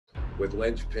With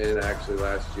Linchpin, actually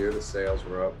last year, the sales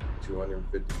were up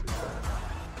 250%.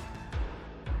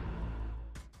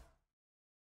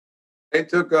 They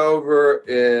took over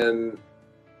in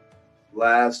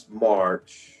last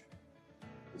March,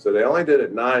 so they only did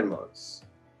it 9 months.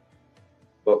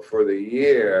 But for the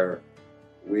year,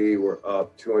 we were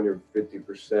up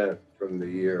 250% from the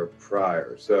year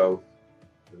prior. So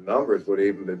the numbers would have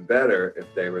even been better if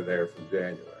they were there from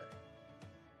January.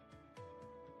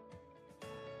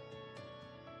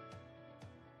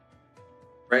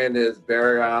 Brand is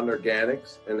Berry Island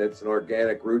Organics, and it's an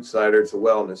organic root cider. It's a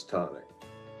wellness tonic.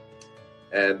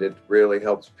 And it really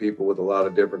helps people with a lot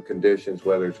of different conditions,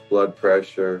 whether it's blood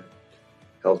pressure,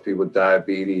 helps people with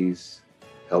diabetes,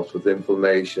 helps with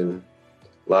inflammation.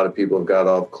 A lot of people have got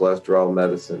off cholesterol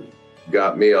medicine.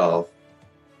 Got me off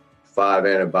 5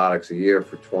 antibiotics a year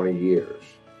for 20 years.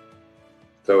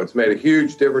 So it's made a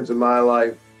huge difference in my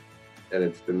life, and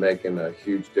it's been making a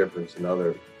huge difference in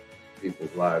other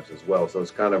people's lives as well. So it's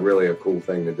kind of really a cool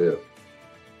thing to do.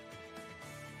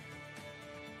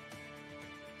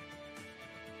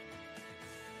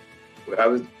 I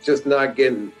was just not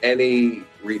getting any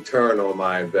return on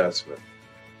my investment.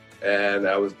 And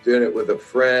I was doing it with a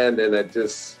friend, and it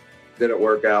just didn't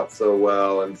work out so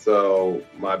well. And so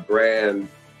my brand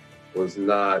was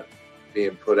not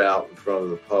being put out in front of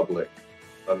the public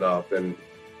enough. And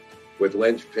with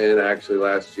Linchpin, actually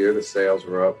last year, the sales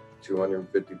were up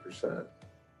 250%.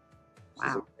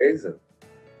 Wow. It's amazing.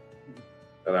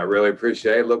 And I really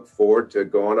appreciate it. Look forward to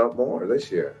going up more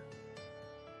this year.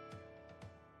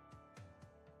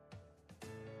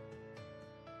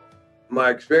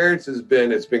 My experience has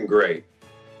been, it's been great.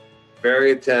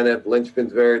 Very attentive.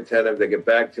 Linchpin's very attentive. They get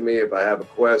back to me if I have a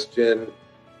question.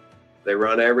 They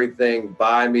run everything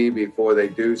by me before they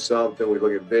do something. We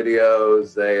look at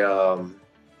videos.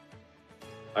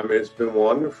 It's been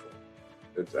wonderful.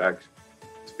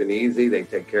 It's been easy. They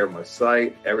take care of my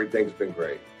site. Everything's been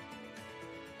great.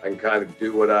 I can kind of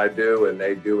do what I do, and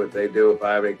they do what they do. If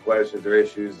I have any questions or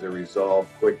issues, they're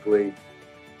resolved quickly.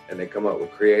 And they come up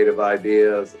with creative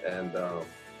ideas, and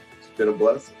it's been a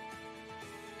blessing.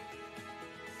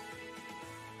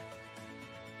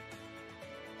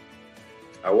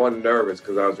 I wasn't nervous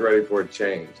because I was ready for a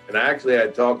change. And actually, I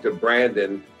talked to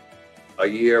Brandon a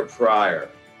year prior,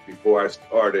 before I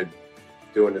started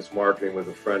doing this marketing with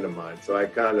a friend of mine. So I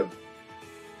kind of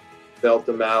felt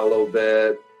him out a little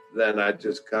bit. Then I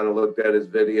just kind of looked at his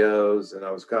videos, and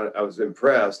I was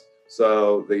impressed.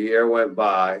 So the year went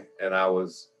by, and I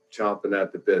was chomping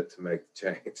at the bit to make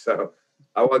the change. So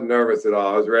I wasn't nervous at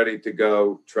all. I was ready to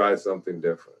go try something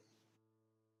different.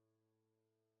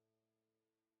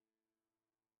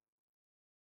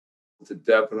 To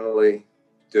definitely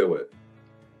do it.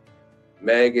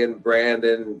 Megan,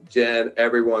 Brandon, Jen,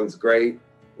 everyone's great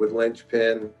with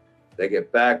Linchpin. They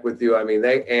get back with you. I mean,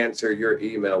 they answer your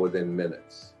email within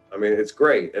minutes. I mean, it's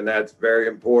great. And that's very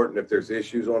important. If there's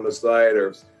issues on the site, or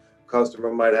if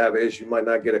customer might have an issue, might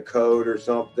not get a code or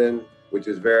something, which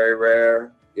is very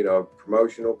rare, a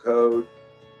promotional code,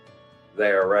 they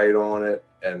are right on it.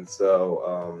 And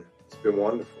so it's been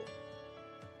wonderful.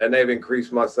 And they've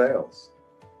increased my sales.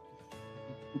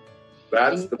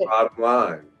 That's the bottom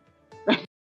line.